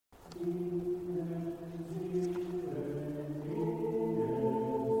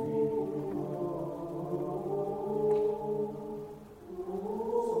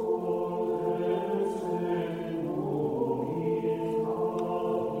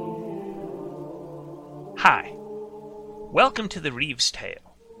Hi, welcome to the Reeves Tale,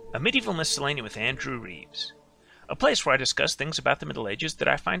 a medieval miscellany with Andrew Reeves, a place where I discuss things about the Middle Ages that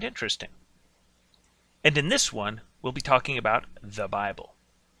I find interesting. And in this one, we'll be talking about the Bible.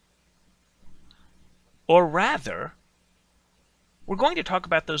 Or rather, we're going to talk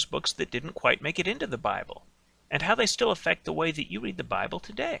about those books that didn't quite make it into the Bible, and how they still affect the way that you read the Bible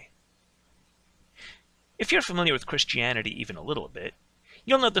today. If you're familiar with Christianity even a little bit,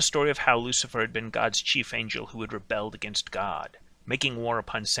 you'll know the story of how Lucifer had been God's chief angel who had rebelled against God, making war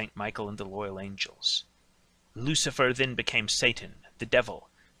upon St. Michael and the loyal angels. Lucifer then became Satan, the devil,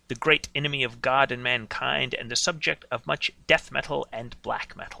 the great enemy of God and mankind, and the subject of much death metal and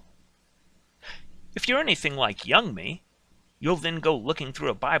black metal. If you're anything like young me, you'll then go looking through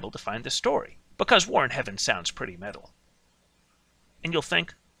a Bible to find the story, because war in heaven sounds pretty metal. And you'll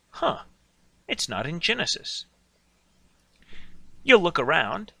think, it's not in Genesis. You'll look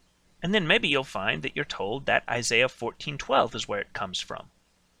around, and then maybe you'll find that you're told that Isaiah 14:12 is where it comes from.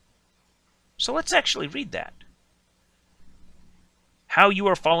 So let's actually read that. How you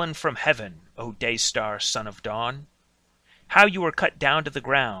are fallen from heaven, O day star, son of dawn! How you are cut down to the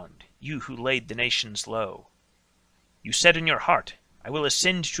ground, you who laid the nations low! You said in your heart, I will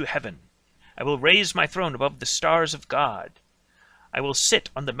ascend to heaven. I will raise my throne above the stars of God. I will sit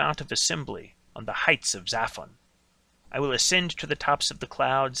on the mount of assembly, on the heights of Zaphon. I will ascend to the tops of the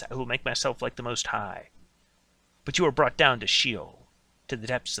clouds. I will make myself like the Most High. But you are brought down to Sheol, to the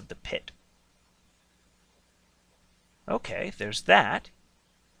depths of the pit. Okay, there's that.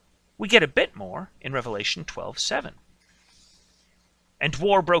 We get a bit more in Revelation 12:7. And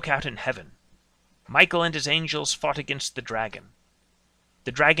war broke out in heaven. Michael and his angels fought against the dragon.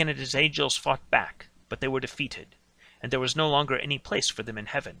 The dragon and his angels fought back, but they were defeated, and there was no longer any place for them in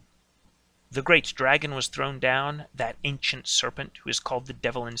heaven. The great dragon was thrown down, that ancient serpent who is called the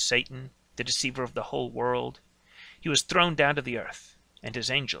devil and Satan, the deceiver of the whole world. He was thrown down to the earth, and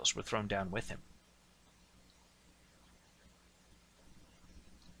his angels were thrown down with him.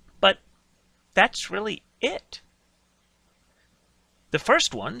 But that's really it. The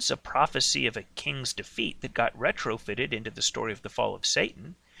first one's a prophecy of a king's defeat that got retrofitted into the story of the fall of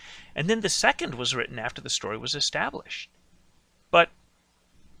Satan, and then the second was written after the story was established. But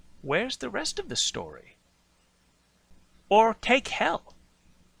where's the rest of the story? Or take hell.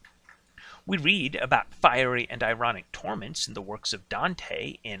 We read about fiery and ironic torments in the works of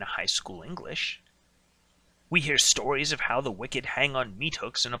Dante in high school English. We hear stories of how the wicked hang on meat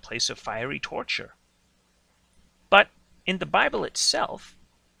hooks in a place of fiery torture. But in the Bible itself,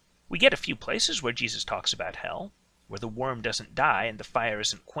 we get a few places where Jesus talks about hell, where the worm doesn't die and the fire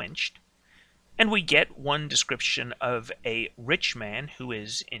isn't quenched. And we get one description of a rich man who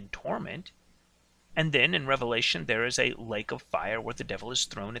is in torment. And then in Revelation there is a lake of fire where the devil is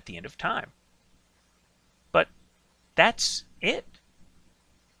thrown at the end of time. But that's it.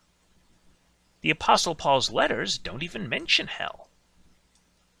 The Apostle Paul's letters don't even mention hell.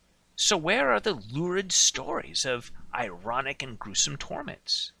 So where are the lurid stories of ironic and gruesome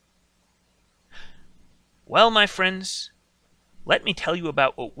torments? Well, my friends, let me tell you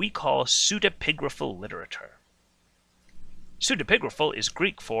about what we call pseudepigraphal literature. Pseudepigraphal is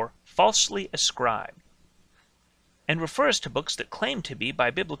Greek for falsely ascribed, and refers to books that claim to be by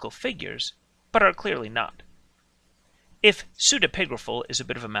biblical figures, but are clearly not. If pseudepigraphal is a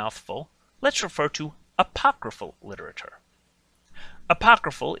bit of a mouthful, let's refer to apocryphal literature.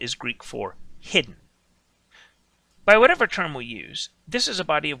 Apocryphal is Greek for hidden. By whatever term we use, this is a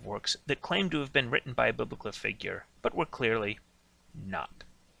body of works that claim to have been written by a biblical figure, but were clearly not.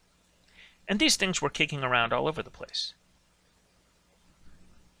 And these things were kicking around all over the place.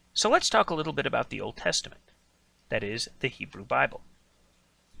 So let's talk a little bit about the Old Testament, that is, the Hebrew Bible.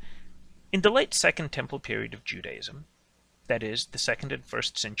 In the late Second Temple period of Judaism, that is, the 2nd and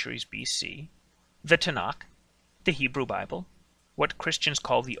 1st centuries BC, the Tanakh, the Hebrew Bible, what Christians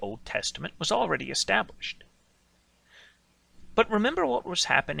call the Old Testament, was already established. But remember what was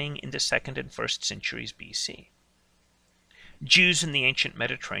happening in the 2nd and 1st centuries BC. Jews in the ancient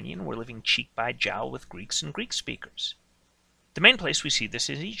Mediterranean were living cheek by jowl with Greeks and Greek speakers. The main place we see this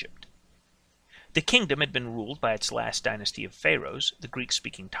is Egypt. The kingdom had been ruled by its last dynasty of pharaohs, the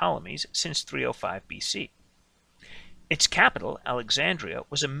Greek-speaking Ptolemies, since 305 BC. Its capital, Alexandria,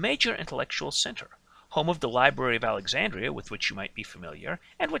 was a major intellectual center, home of the Library of Alexandria, with which you might be familiar,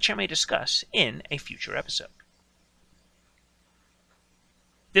 and which I may discuss in a future episode.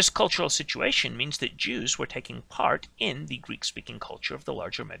 This cultural situation means that Jews were taking part in the Greek-speaking culture of the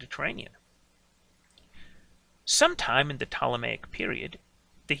larger Mediterranean. Sometime in the Ptolemaic period,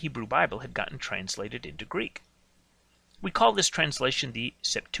 the Hebrew Bible had gotten translated into Greek. We call this translation the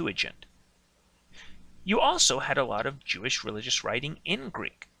Septuagint. You also had a lot of Jewish religious writing in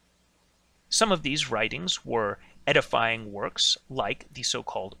Greek. Some of these writings were edifying works like the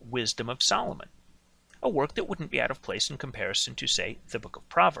so-called Wisdom of Solomon, a work that wouldn't be out of place in comparison to, say, the Book of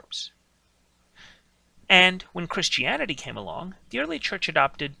Proverbs. And when Christianity came along, the early church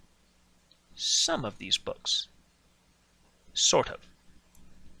adopted some of these books. Sort of.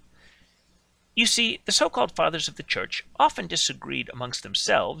 You see, the so-called fathers of the church often disagreed amongst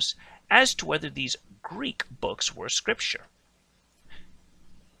themselves as to whether these Greek books were scripture.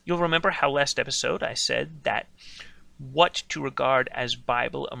 You'll remember how last episode I said that what to regard as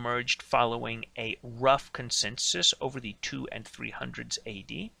Bible emerged following a rough consensus over the 200s and 300s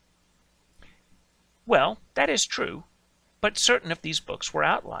AD? Well, that is true, but certain of these books were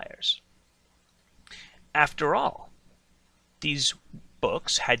outliers. After all, these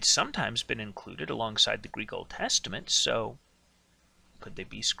books had sometimes been included alongside the Greek Old Testament, so could they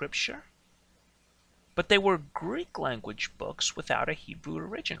be scripture? But they were Greek language books without a Hebrew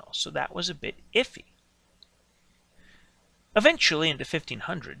original, so that was a bit iffy. Eventually, in the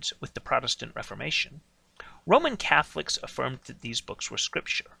 1500s, with the Protestant Reformation, Roman Catholics affirmed that these books were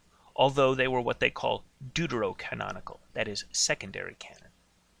scripture, although they were what they call deuterocanonical, that is, secondary canon.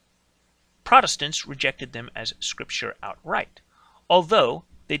 Protestants rejected them as scripture outright, although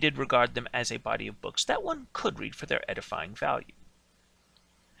they did regard them as a body of books that one could read for their edifying value.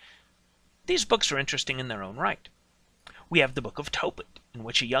 These books are interesting in their own right. We have the Book of Tobit, in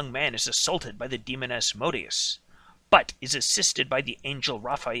which a young man is assaulted by the demon Asmodeus, but is assisted by the angel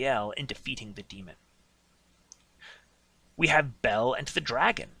Raphael in defeating the demon. We have Bel and the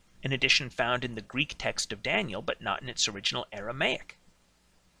Dragon, an edition found in the Greek text of Daniel, but not in its original Aramaic.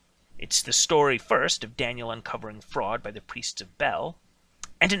 It's the story first of Daniel uncovering fraud by the priests of Bel,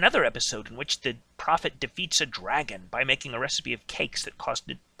 and another episode in which the prophet defeats a dragon by making a recipe of cakes that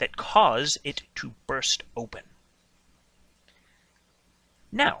cause it to burst open.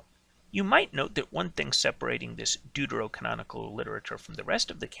 Now, you might note that one thing separating this deuterocanonical literature from the rest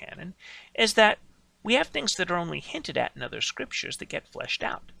of the canon is that we have things that are only hinted at in other scriptures that get fleshed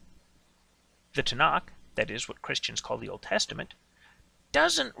out. The Tanakh, that is what Christians call the Old Testament,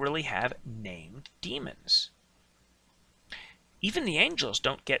 doesn't really have named demons. Even the angels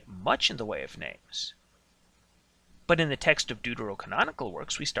don't get much in the way of names. But in the text of deuterocanonical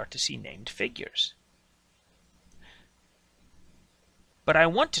works, we start to see named figures. But I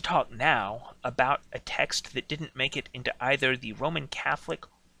want to talk now about a text that didn't make it into either the Roman Catholic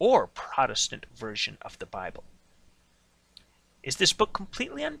or Protestant version of the Bible. Is this book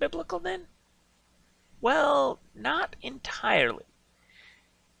completely unbiblical then? Well, not entirely.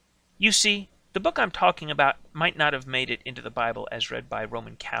 You see, the book I'm talking about might not have made it into the Bible as read by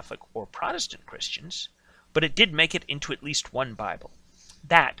Roman Catholic or Protestant Christians, but it did make it into at least one Bible,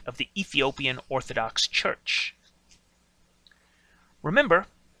 that of the Ethiopian Orthodox Church. Remember,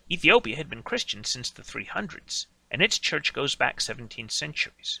 Ethiopia had been Christian since the 300s, and its church goes back 17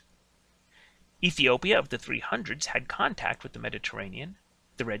 centuries. Ethiopia of the 300s had contact with the Mediterranean,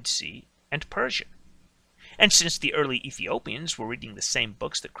 the Red Sea, and Persia. And since the early Ethiopians were reading the same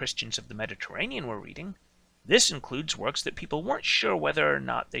books that Christians of the Mediterranean were reading, this includes works that people weren't sure whether or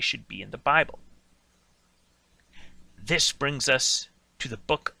not they should be in the Bible. This brings us to the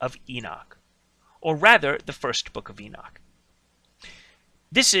Book of Enoch, or rather the first Book of Enoch.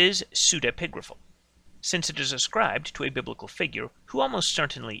 This is pseudepigraphal, since it is ascribed to a biblical figure who almost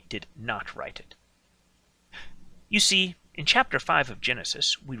certainly did not write it. You see, in chapter 5 of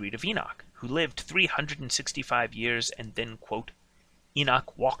Genesis, we read of Enoch, who lived 365 years, and then, quote,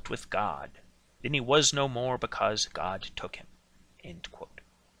 Enoch walked with God. Then he was no more because God took him, end quote.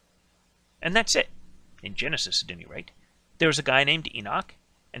 And that's it. In Genesis, at any rate, there was a guy named Enoch,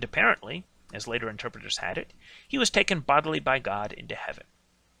 and apparently, as later interpreters had it, he was taken bodily by God into heaven.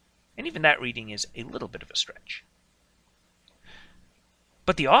 And even that reading is a little bit of a stretch.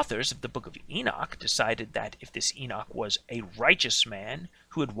 But the authors of the Book of Enoch decided that if this Enoch was a righteous man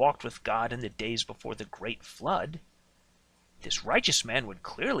who had walked with God in the days before the great flood, this righteous man would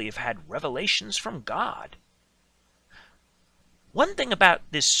clearly have had revelations from God. One thing about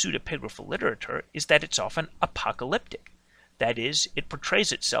this pseudepigraphal literature is that it's often apocalyptic. That is, it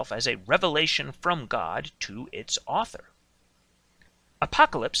portrays itself as a revelation from God to its author.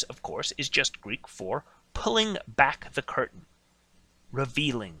 Apocalypse, of course, is just Greek for pulling back the curtain,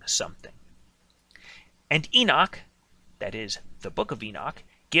 revealing something. And Enoch, that is, the Book of Enoch,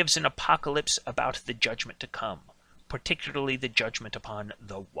 gives an apocalypse about the judgment to come, particularly the judgment upon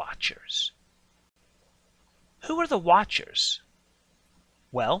the Watchers. Who are the Watchers?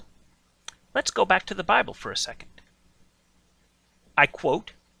 Well, let's go back to the Bible for a second. I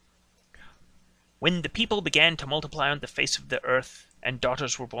quote, "When the people began to multiply on the face of the earth, and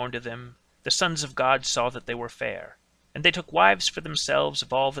daughters were born to them, the sons of God saw that they were fair, and they took wives for themselves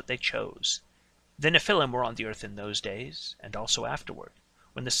of all that they chose. The Nephilim were on the earth in those days, and also afterward,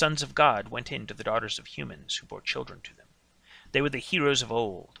 when the sons of God went in to the daughters of humans who bore children to them. They were the heroes of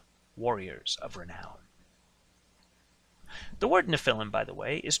old, warriors of renown." The word Nephilim, by the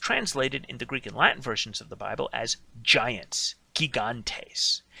way, is translated in the Greek and Latin versions of the Bible as giants,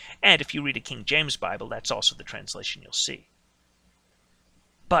 gigantes. And if you read a King James Bible, that's also the translation you'll see.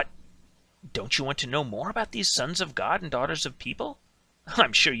 But don't you want to know more about these sons of God and daughters of people?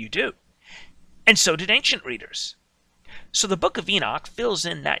 I'm sure you do. And so did ancient readers. So the book of Enoch fills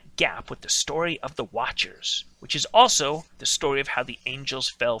in that gap with the story of the Watchers, which is also the story of how the angels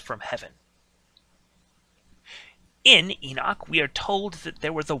fell from heaven. In Enoch, we are told that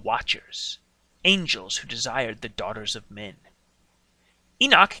there were the Watchers, angels who desired the daughters of men.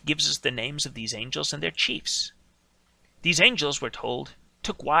 Enoch gives us the names of these angels and their chiefs. These angels, we're told,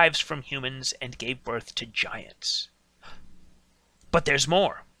 took wives from humans and gave birth to giants. But there's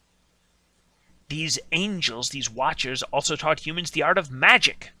more. These angels, these Watchers, also taught humans the art of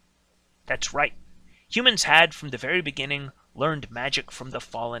magic. That's right. Humans had, from the very beginning, learned magic from the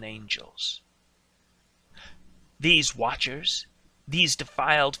fallen angels. These Watchers, these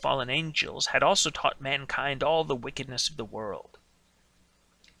defiled fallen angels, had also taught mankind all the wickedness of the world.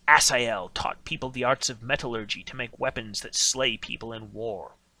 Asael taught people the arts of metallurgy to make weapons that slay people in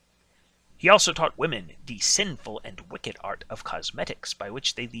war. He also taught women the sinful and wicked art of cosmetics by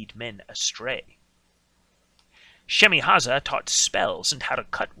which they lead men astray. Shemihaza taught spells and how to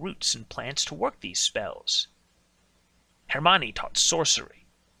cut roots and plants to work these spells. Hermione taught sorcery.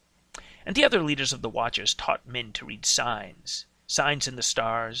 And the other leaders of the Watchers taught men to read signs, signs in the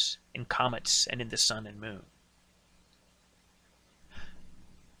stars, in comets, and in the sun and moon.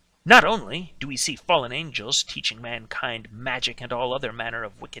 Not only do we see fallen angels teaching mankind magic and all other manner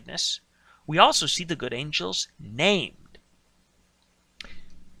of wickedness, we also see the good angels named.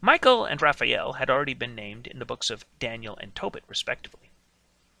 Michael and Raphael had already been named in the books of Daniel and Tobit, respectively.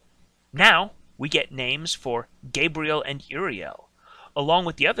 Now we get names for Gabriel and Uriel, along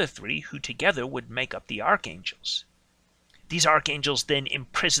with the other three who together would make up the archangels. These archangels then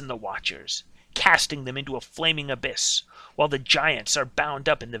imprison the Watchers, casting them into a flaming abyss, while the giants are bound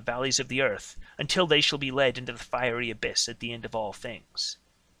up in the valleys of the earth, until they shall be led into the fiery abyss at the end of all things.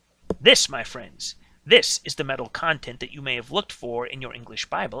 This, my friends, this is the metal content that you may have looked for in your English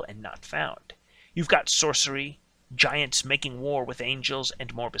Bible and not found. You've got sorcery, giants making war with angels,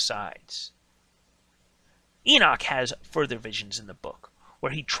 and more besides. Enoch has further visions in the book,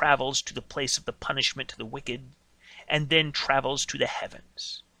 where he travels to the place of the punishment to the wicked, and then travels to the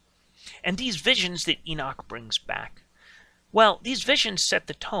heavens. And these visions that Enoch brings back, well, these visions set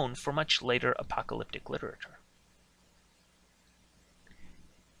the tone for much later apocalyptic literature.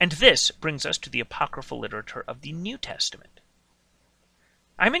 And this brings us to the apocryphal literature of the New Testament.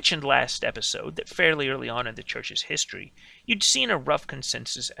 I mentioned last episode that fairly early on in the Church's history, you'd seen a rough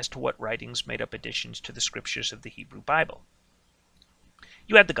consensus as to what writings made up additions to the scriptures of the Hebrew Bible.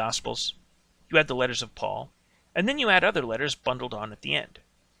 You had the Gospels, you had the letters of Paul, and then you had other letters bundled on at the end.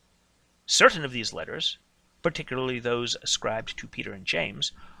 Certain of these letters, particularly those ascribed to Peter and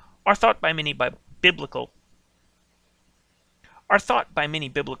James, are thought by many biblical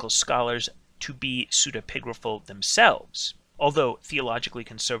scholars to be pseudepigraphal themselves, although theologically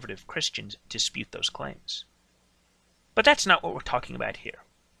conservative Christians dispute those claims. But that's not what we're talking about here.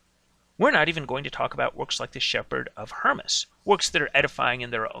 We're not even going to talk about works like the Shepherd of Hermas, works that are edifying in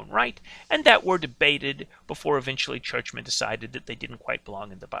their own right, and that were debated before eventually churchmen decided that they didn't quite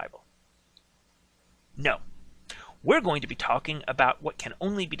belong in the Bible. No. We're going to be talking about what can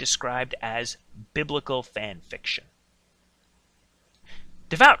only be described as biblical fan fiction.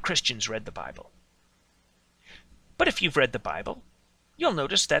 Devout Christians read the Bible. But if you've read the Bible, you'll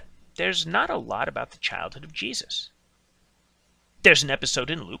notice that there's not a lot about the childhood of Jesus. There's an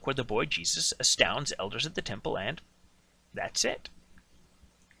episode in Luke where the boy Jesus astounds elders at the temple, and that's it.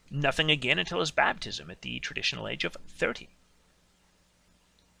 Nothing again until his baptism at the traditional age of 30.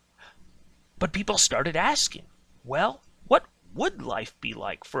 But people started asking, well, what would life be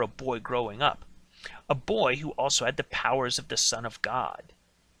like for a boy growing up? A boy who also had the powers of the Son of God.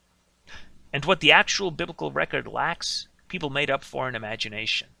 And what the actual biblical record lacks, people made up for in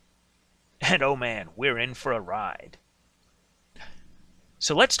imagination. And oh man, we're in for a ride.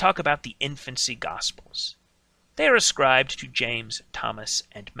 So let's talk about the infancy Gospels. They are ascribed to James, Thomas,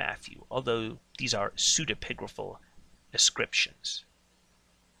 and Matthew, although these are pseudepigraphal ascriptions.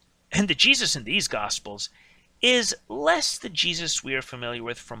 And the Jesus in these Gospels is less the Jesus we are familiar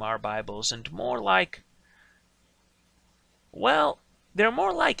with from our Bibles and more like, well, they're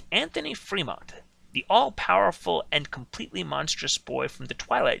more like Anthony Fremont, the all-powerful and completely monstrous boy from the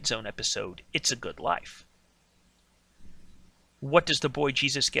Twilight Zone episode, It's a Good Life. What does the boy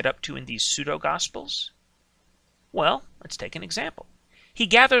Jesus get up to in these pseudo-Gospels? Well, let's take an example. He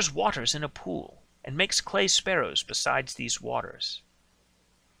gathers waters in a pool and makes clay sparrows besides these waters.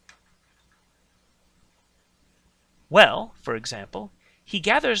 Well, for example, he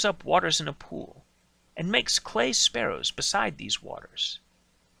gathers up waters in a pool and makes clay sparrows beside these waters.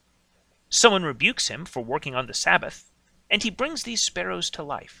 Someone rebukes him for working on the Sabbath, and he brings these sparrows to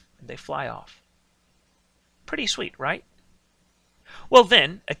life, and they fly off. Pretty sweet, right? Well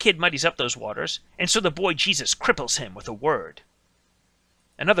then, a kid muddies up those waters, and so the boy Jesus cripples him with a word.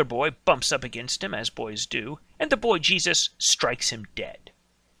 Another boy bumps up against him, as boys do, and the boy Jesus strikes him dead.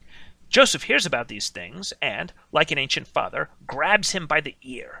 Joseph hears about these things and, like an ancient father, grabs him by the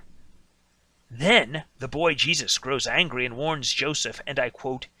ear. Then the boy Jesus grows angry and warns Joseph, and I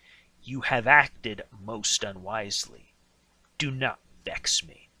quote, "You have acted most unwisely. Do not vex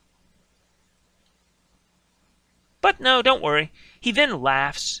me." But no, don't worry. He then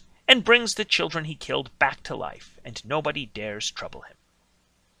laughs and brings the children he killed back to life, and nobody dares trouble him.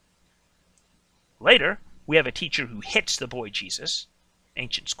 Later, we have a teacher who hits the boy Jesus.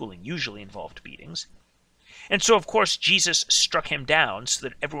 Ancient schooling usually involved beatings. And so, of course, Jesus struck him down so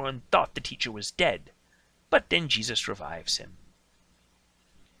that everyone thought the teacher was dead. But then Jesus revives him.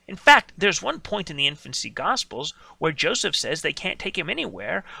 In fact, there's one point in the infancy Gospels where Joseph says they can't take him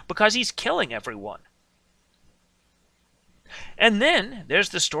anywhere because he's killing everyone. And then there's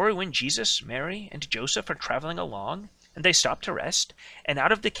the story when Jesus, Mary, and Joseph are traveling along, and they stop to rest, and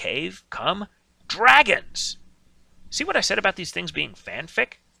out of the cave come dragons. See what I said about these things being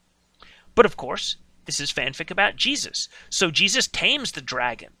fanfic? But of course, this is fanfic about Jesus. So Jesus tames the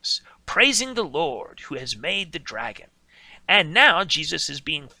dragons, praising the Lord who has made the dragon. And now Jesus is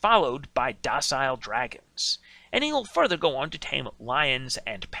being followed by docile dragons. And he will further go on to tame lions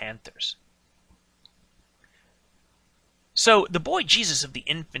and panthers. So the boy Jesus of the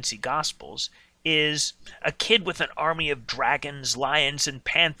infancy Gospels is a kid with an army of dragons, lions, and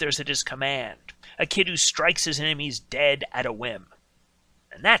panthers at his command. A kid who strikes his enemies dead at a whim.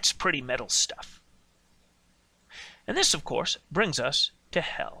 And that's pretty metal stuff. And this, of course, brings us to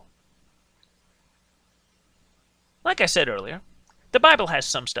hell. Like I said earlier, the Bible has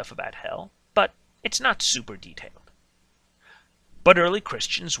some stuff about hell, but it's not super detailed. But early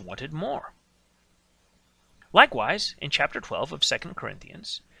Christians wanted more. Likewise, in chapter 12 of 2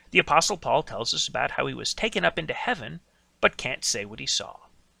 Corinthians, the Apostle Paul tells us about how he was taken up into heaven, but can't say what he saw.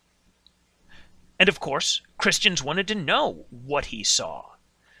 And of course, Christians wanted to know what he saw.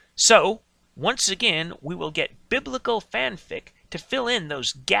 So, once again, we will get biblical fanfic to fill in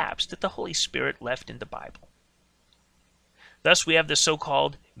those gaps that the Holy Spirit left in the Bible. Thus, we have the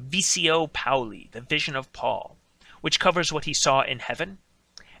so-called Visio Pauli, the vision of Paul, which covers what he saw in heaven,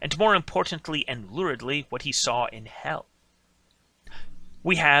 and more importantly and luridly, what he saw in hell.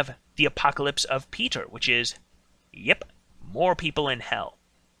 We have the Apocalypse of Peter, which is, more people in hell.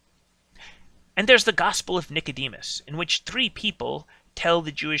 And there's the Gospel of Nicodemus, in which 3 people tell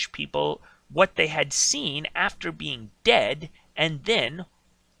the Jewish people what they had seen after being dead and then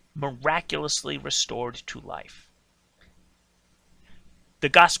miraculously restored to life. The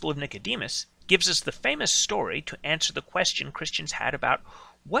Gospel of Nicodemus gives us the famous story to answer the question Christians had about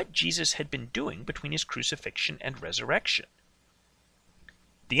what Jesus had been doing between his crucifixion and resurrection.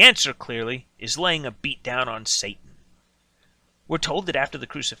 The answer, clearly, is laying a beat down on Satan. We're told that after the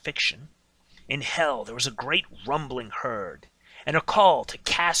crucifixion, in hell there was a great rumbling heard, and a call to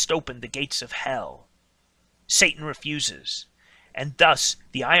cast open the gates of hell. Satan refuses, and thus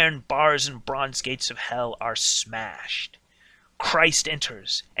the iron bars and bronze gates of hell are smashed. Christ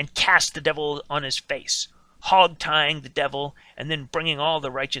enters and casts the devil on his face, hog-tying the devil and then bringing all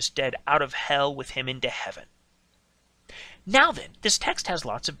the righteous dead out of hell with him into heaven. Now then, this text has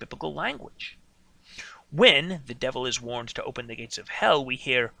lots of biblical language. When the devil is warned to open the gates of hell, we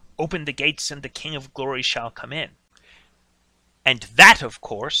hear, "Open the gates and the King of glory shall come in." And that, of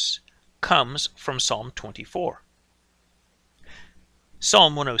course, comes from Psalm 24.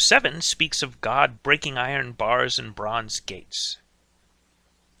 Psalm 107 speaks of God breaking iron bars and bronze gates.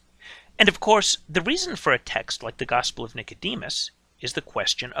 And of course, the reason for a text like the Gospel of Nicodemus is the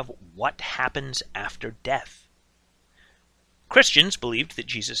question of what happens after death. Christians believed that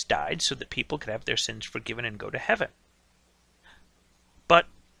Jesus died so that people could have their sins forgiven and go to heaven. But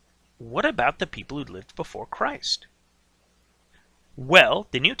what about the people who lived before Christ? Well,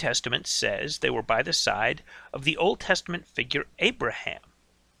 the New Testament says they were by the side of the Old Testament figure Abraham.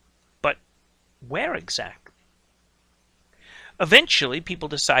 But where exactly? Eventually, people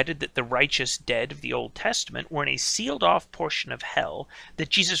decided that the righteous dead of the Old Testament were in a sealed-off portion of hell that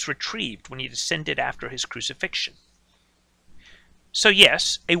Jesus retrieved when he descended after his crucifixion. So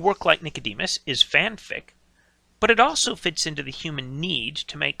yes, a work like Nicodemus is fanfic, but it also fits into the human need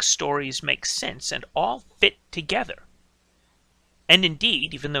to make stories make sense and all fit together. And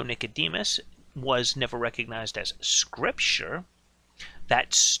indeed, even though Nicodemus was never recognized as scripture,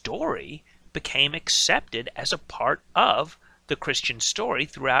 that story became accepted as a part of the Christian story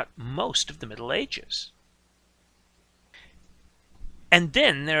throughout most of the Middle Ages. And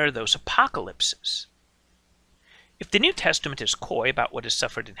then there are those apocalypses. If the New Testament is coy about what is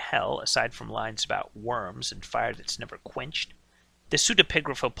suffered in hell, aside from lines about worms and fire that's never quenched, the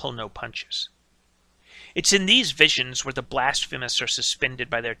pseudepigrapha pull no punches. It's in these visions where the blasphemous are suspended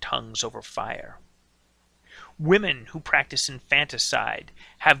by their tongues over fire. Women who practice infanticide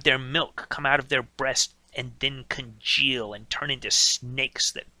have their milk come out of their breasts and then congeal and turn into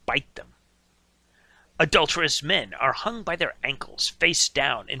snakes that bite them. Adulterous men are hung by their ankles face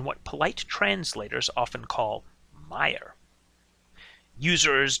down in what polite translators often call mire.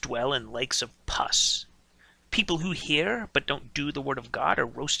 Usurers dwell in lakes of pus. People who hear but don't do the word of God are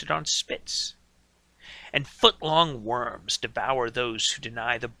roasted on spits. And foot-long worms devour those who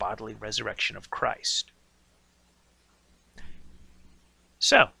deny the bodily resurrection of Christ.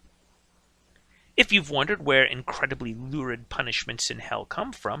 So, if you've wondered where incredibly lurid punishments in hell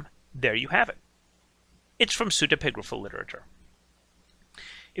come from, there you have it. It's from pseudepigrapha literature.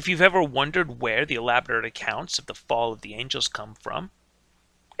 If you've ever wondered where the elaborate accounts of the fall of the angels come from,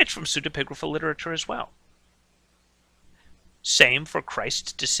 it's from pseudepigrapha literature as well. Same for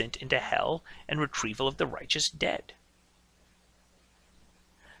Christ's descent into hell and retrieval of the righteous dead.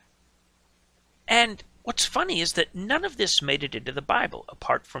 And what's funny is that none of this made it into the Bible,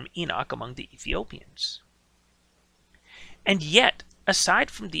 apart from Enoch among the Ethiopians. And yet, aside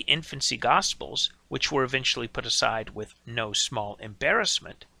from the infancy Gospels, which were eventually put aside with no small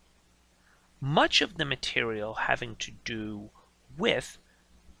embarrassment, much of the material having to do with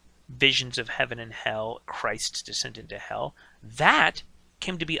visions of heaven and hell, Christ's descent into hell, that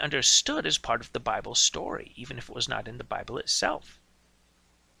came to be understood as part of the Bible story, even if it was not in the Bible itself.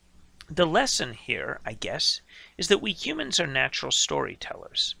 The lesson here, I guess, is that we humans are natural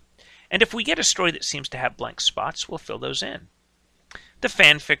storytellers. And if we get a story that seems to have blank spots, we'll fill those in. The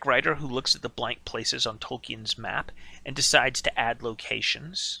fanfic writer who looks at the blank places on Tolkien's map and decides to add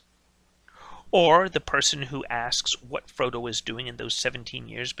locations. Or the person who asks what Frodo is doing in those 17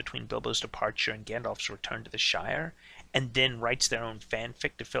 years between Bilbo's departure and Gandalf's return to the Shire, and then writes their own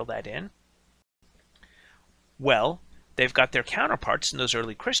fanfic to fill that in. Well, they've got their counterparts in those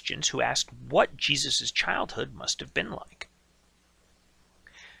early Christians who asked what Jesus' childhood must have been like.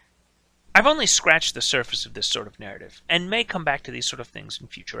 I've only scratched the surface of this sort of narrative, and may come back to these sort of things in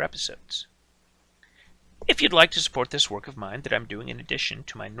future episodes. If you'd like to support this work of mine that I'm doing in addition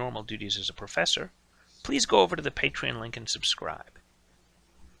to my normal duties as a professor, please go over to the Patreon link and subscribe.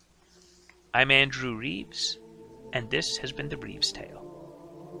 I'm Andrew Reeves, and this has been The Reeves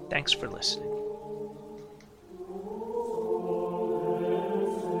Tale. Thanks for listening.